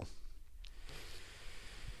example.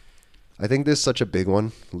 I think this is such a big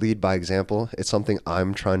one, lead by example. It's something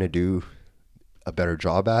I'm trying to do a better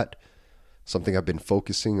job at. Something I've been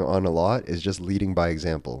focusing on a lot is just leading by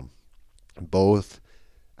example, both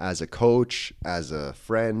as a coach, as a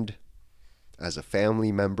friend, as a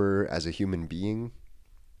family member, as a human being.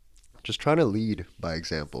 Just trying to lead by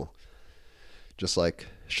example. Just like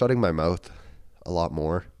shutting my mouth a lot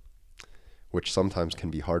more, which sometimes can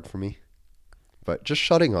be hard for me. But just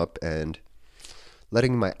shutting up and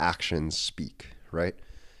letting my actions speak, right?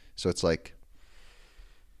 So it's like,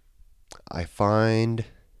 I find,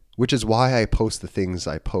 which is why I post the things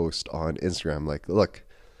I post on Instagram. Like, look,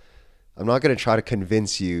 I'm not going to try to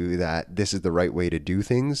convince you that this is the right way to do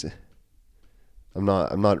things. I'm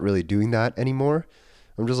not really doing that anymore.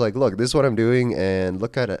 I'm just like, look, this is what I'm doing, and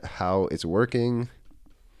look at it, how it's working.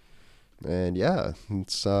 And yeah,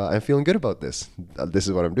 I'm feeling good about this. This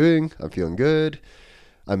is what I'm doing. I'm feeling good.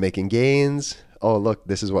 I'm making gains. Oh, look,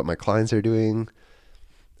 this is what my clients are doing.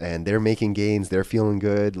 And they're making gains. They're feeling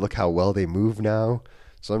good. Look how well they move now.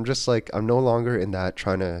 So I'm just like, I'm no longer in that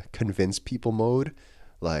trying to convince people mode.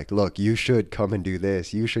 Like, look, you should come and do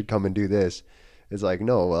this. You should come and do this. It's like,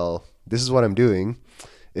 no, well, this is what I'm doing.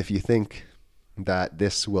 If you think that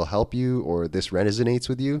this will help you or this resonates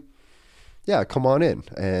with you, yeah, come on in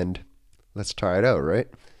and let's try it out, right?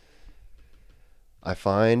 I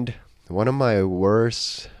find one of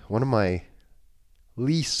my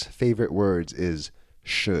least favorite words is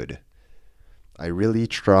should. I really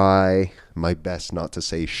try my best not to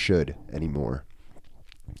say should anymore,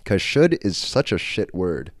 because should is such a shit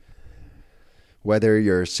word. Whether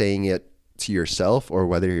you're saying it to yourself or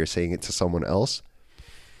whether you're saying it to someone else,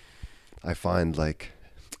 I find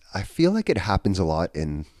I feel like it happens a lot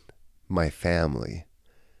in my family,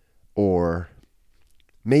 or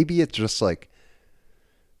maybe it's just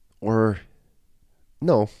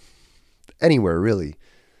anywhere really.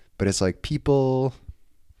 But it's like people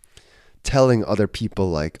telling other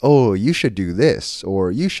people like, oh, you should do this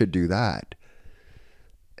or you should do that.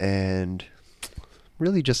 And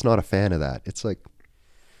really just not a fan of that. It's like,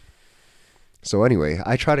 so anyway,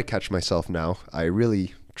 I try to catch myself now. I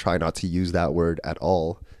really try not to use that word at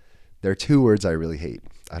all. There are 2 words I really hate.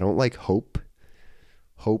 I don't like hope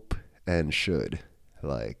and should.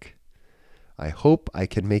 Like, I hope I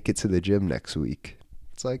can make it to the gym next week.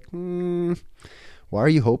 It's like, why are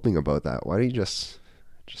you hoping about that? Why don't you just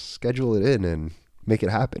schedule it in and make it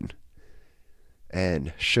happen?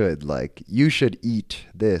 And should, like, you should eat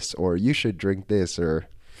this, or you should drink this, or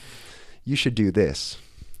you should do this.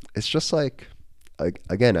 It's just like,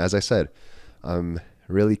 again, as I said, I'm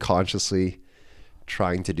really consciously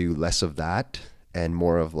trying to do less of that and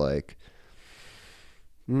more of like,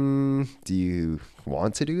 do you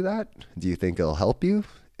want to do that? Do you think it'll help you?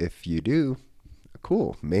 If you do,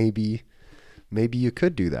 cool. Maybe you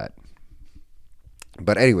could do that.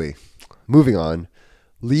 But anyway, moving on.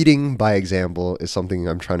 Leading by example is something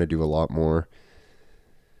I'm trying to do a lot more.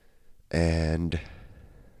 And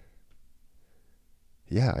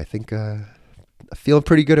yeah, I think I feel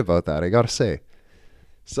pretty good about that, I gotta say.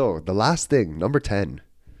 So the last thing, number 10,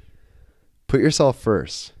 put yourself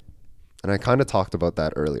first. And I kind of talked about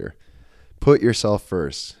that earlier. Put yourself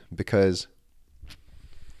first, because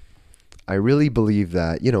I really believe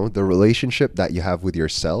that, the relationship that you have with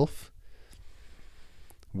yourself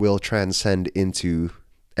will transcend into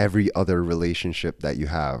every other relationship that you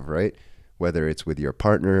have, right? Whether it's with your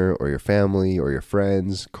partner or your family or your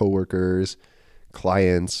friends, coworkers,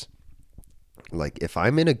 clients. Like, if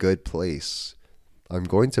I'm in a good place, I'm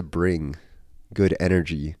going to bring good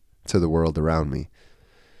energy to the world around me.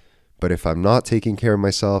 But if I'm not taking care of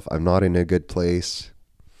myself, I'm not in a good place,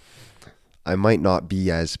 I might not be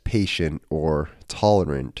as patient or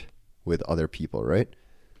tolerant with other people, right?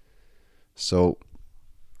 So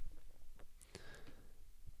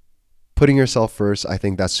putting yourself first, I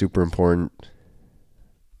think that's super important.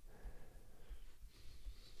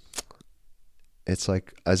 It's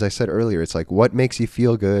like, as I said earlier, it's like what makes you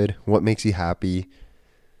feel good, what makes you happy,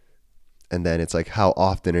 and then it's like how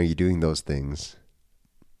often are you doing those things?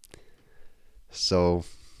 So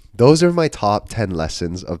those are my top 10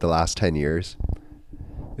 lessons of the last 10 years.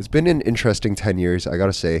 It's been an interesting 10 years, I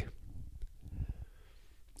gotta say.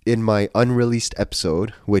 In my unreleased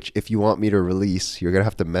episode, which if you want me to release, you're gonna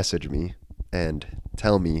have to message me and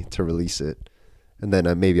tell me to release it, and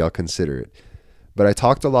then maybe I'll consider it. But I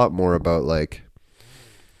talked a lot more about like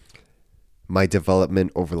my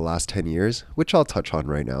development over the last 10 years, which I'll touch on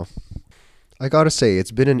right now. I gotta say,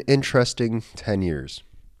 it's been an interesting 10 years.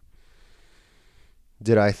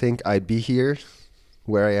 Did I think I'd be here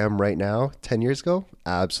where I am right now 10 years ago?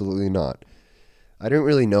 Absolutely not. I didn't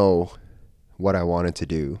really know what I wanted to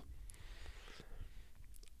do.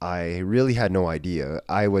 I really had no idea.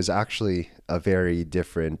 I was actually a very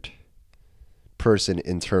different person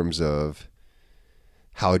in terms of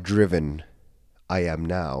how driven I am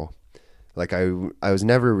now. Like I was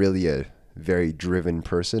never really a very driven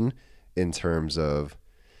person in terms of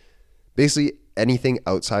basically anything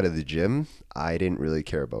outside of the gym, I didn't really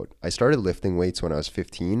care about. I started lifting weights when I was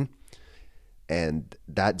 15, and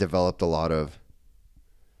that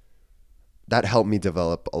helped me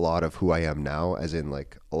develop a lot of who I am now, as in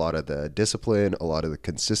like a lot of the discipline, a lot of the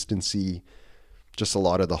consistency, just a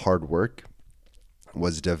lot of the hard work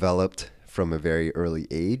was developed from a very early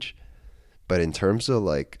age. But in terms of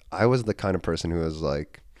like, I was the kind of person who was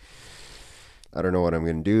like, I don't know what I'm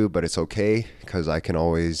going to do, but it's okay because I can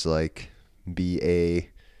always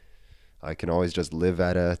just live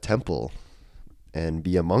at a temple and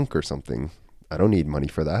be a monk or something. I don't need money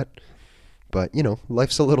for that. But,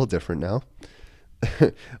 life's a little different now.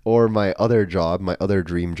 Or my other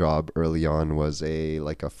dream job early on was a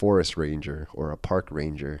forest ranger or a park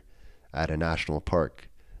ranger at a national park.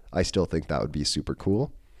 I still think that would be super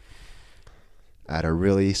cool. At a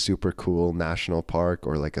really super cool national park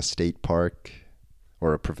or like a state park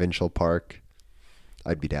or a provincial park,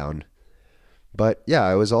 I'd be down. But yeah,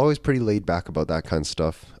 I was always pretty laid back about that kind of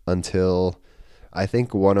stuff until I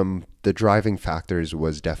think one of the driving factors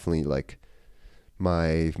was definitely like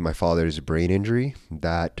my father's brain injury.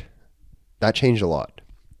 That changed a lot.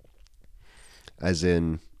 As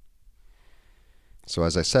I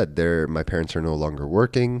said, my parents are no longer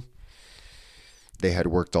working. They had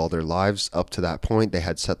worked all their lives up to that point. They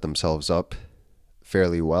had set themselves up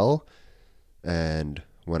fairly well. And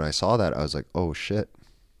when I saw that, I was like, oh shit.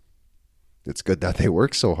 It's good that they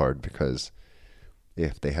worked so hard, because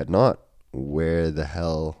if they had not, where the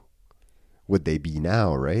hell would they be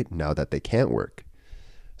now, right? Now that they can't work.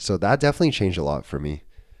 So that definitely changed a lot for me.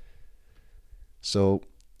 So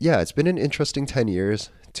yeah, it's been an interesting 10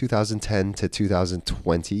 years, 2010 to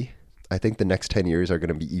 2020. I think the next 10 years are going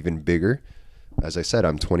to be even bigger. As I said,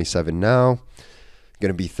 I'm 27 now, going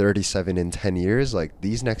to be 37 in 10 years. Like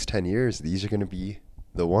these next 10 years, these are going to be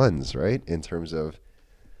the ones, right? In terms of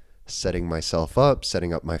setting myself up,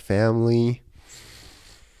 setting up my family.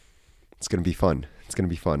 It's going to be fun.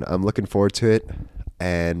 I'm looking forward to it.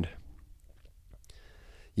 And,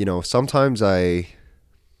 sometimes as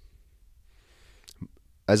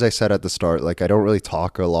I said at the start, like I don't really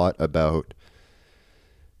talk a lot about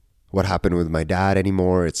what happened with my dad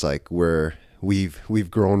anymore. It's like we've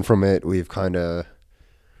grown from it. We've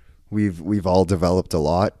all developed a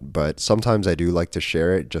lot, but sometimes I do like to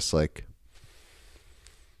share it, just like,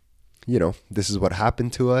 this is what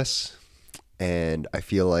happened to us. And I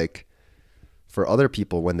feel like for other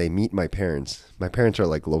people, when they meet my parents are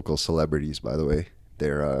like local celebrities, by the way.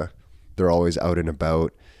 They're always out and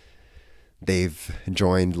about. They've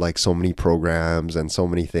joined like so many programs and so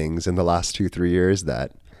many things in the last 2-3 years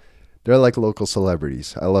that they're like local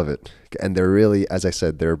celebrities. I love it. And they're really, as I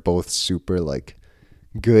said, they're both super like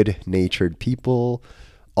good natured people,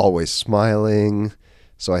 always smiling.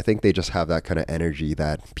 So I think they just have that kind of energy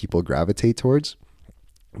that people gravitate towards.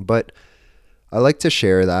 But I like to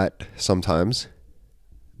share that sometimes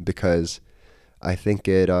because I think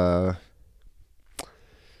it,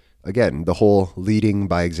 again, the whole leading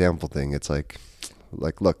by example thing, it's like,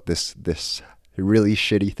 look, this really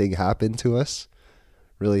shitty thing happened to us.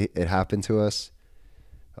 Really, it happened to us.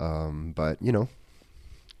 But,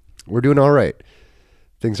 we're doing all right.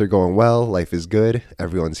 Things are going well. Life is good.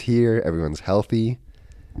 Everyone's here. Everyone's healthy.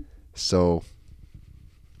 So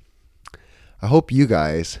I hope you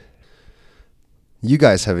guys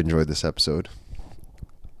have enjoyed this episode.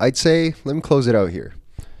 I'd say, let me close it out here.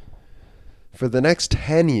 For the next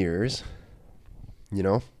 10 years,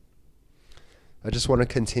 I just want to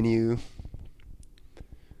continue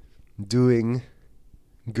doing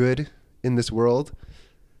good in this world,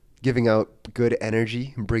 giving out good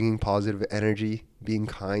energy, bringing positive energy, being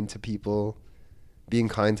kind to people, being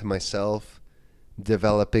kind to myself,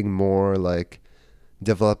 developing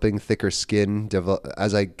thicker skin,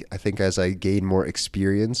 as I think as I gain more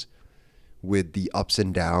experience with the ups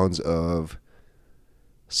and downs of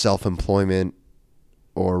self-employment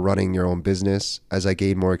or running your own business. As I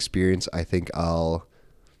gain more experience, I think I'll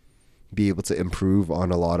be able to improve on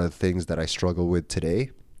a lot of things that I struggle with today.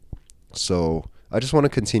 So I just want to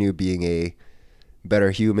continue being a better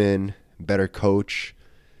human, better coach,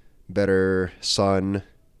 better son,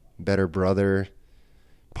 better brother,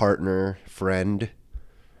 partner, friend.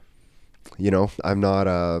 I'm not,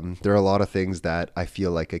 there are a lot of things that I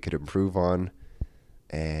feel like I could improve on,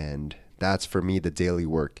 and that's for me the daily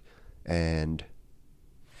work. And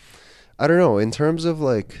I don't know, in terms of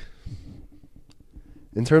life,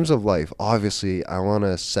 obviously I want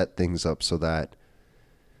to set things up so that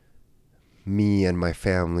me and my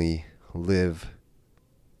family live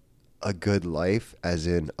a good life, as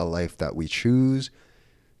in a life that we choose,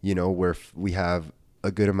 where we have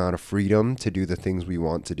a good amount of freedom to do the things we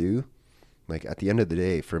want to do. Like, at the end of the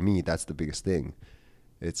day, for me, that's the biggest thing.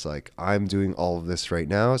 It's like, I'm doing all of this right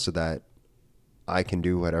now so that I can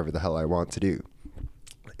do whatever the hell I want to do.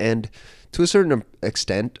 And to a certain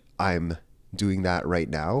extent, I'm doing that right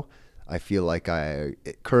now. I feel like I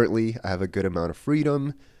have a good amount of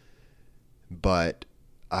freedom, but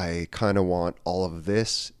I kind of want all of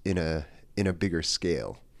this in a bigger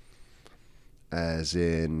scale. As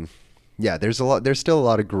in, yeah, there's still a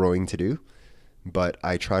lot of growing to do, but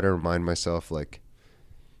I try to remind myself, like,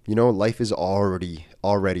 life is already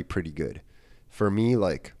pretty good. For me,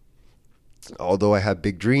 like, although I have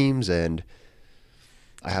big dreams and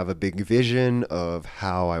I have a big vision of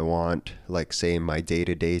how I want, like, say, my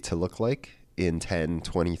day-to-day to look like in 10,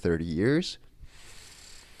 20, 30 years,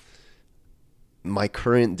 my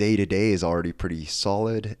current day-to-day is already pretty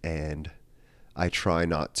solid, and I try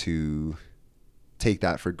not to take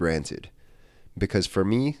that for granted. Because for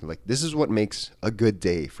me, like, this is what makes a good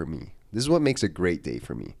day for me. This is what makes a great day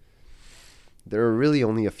for me. There are really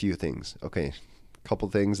only a few things. Okay, a couple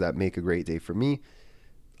things that make a great day for me.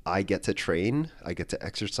 I get to train. I get to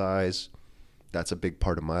exercise. That's a big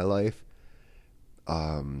part of my life.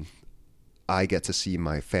 I get to see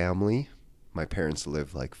my family. My parents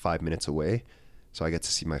live like 5 minutes away, so I get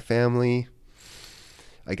to see my family.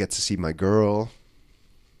 I get to see my girl.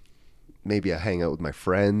 Maybe I hang out with my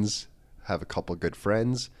friends. Have a couple good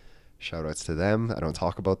friends. Shout outs to them. I don't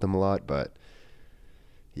talk about them a lot, but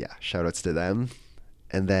yeah, shout outs to them.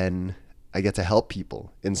 And then I get to help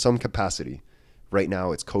people in some capacity. Right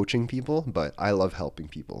now it's coaching people, but I love helping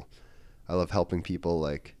people. I love helping people,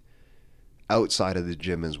 like, outside of the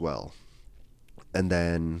gym as well. And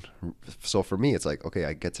then, so for me, it's like, okay,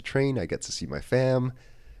 I get to train. I get to see my fam,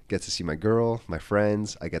 get to see my girl, my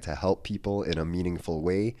friends. I get to help people in a meaningful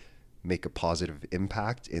way, make a positive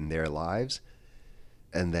impact in their lives.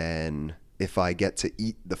 And then if I get to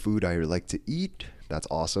eat the food I like to eat, that's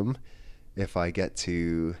awesome. If I get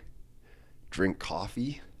to drink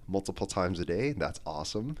coffee multiple times a day, that's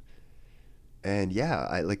awesome. And yeah,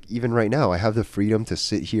 I, like, even right now, I have the freedom to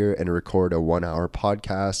sit here and record a 1-hour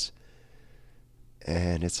podcast.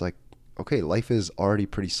 And it's like, okay, life is already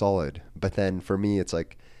pretty solid. But then for me, it's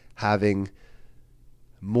like having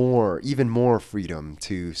even more freedom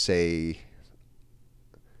to say,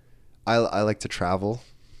 I like to travel.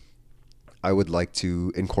 I would like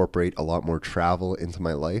to incorporate a lot more travel into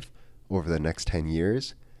my life over the next 10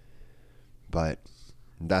 years. But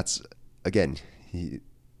that's, again, you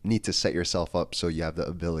need to set yourself up so you have the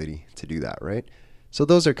ability to do that, right? So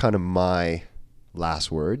those are kind of my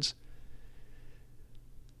last words.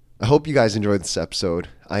 I hope you guys enjoyed this episode.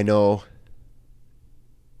 I know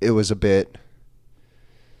it was a bit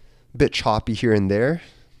choppy here and there.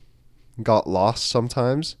 Got lost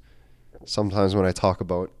sometimes. Sometimes when I talk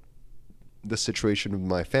about the situation with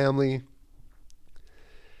my family,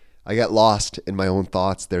 I get lost in my own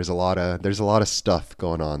thoughts. There's a lot of stuff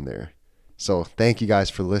going on there. So thank you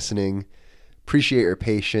guys for listening. Appreciate your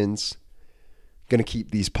patience. Gonna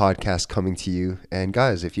keep these podcasts coming to you. And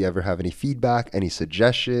guys, if you ever have any feedback, any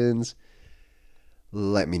suggestions,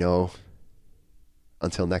 let me know.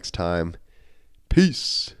 Until next time,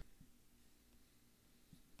 peace.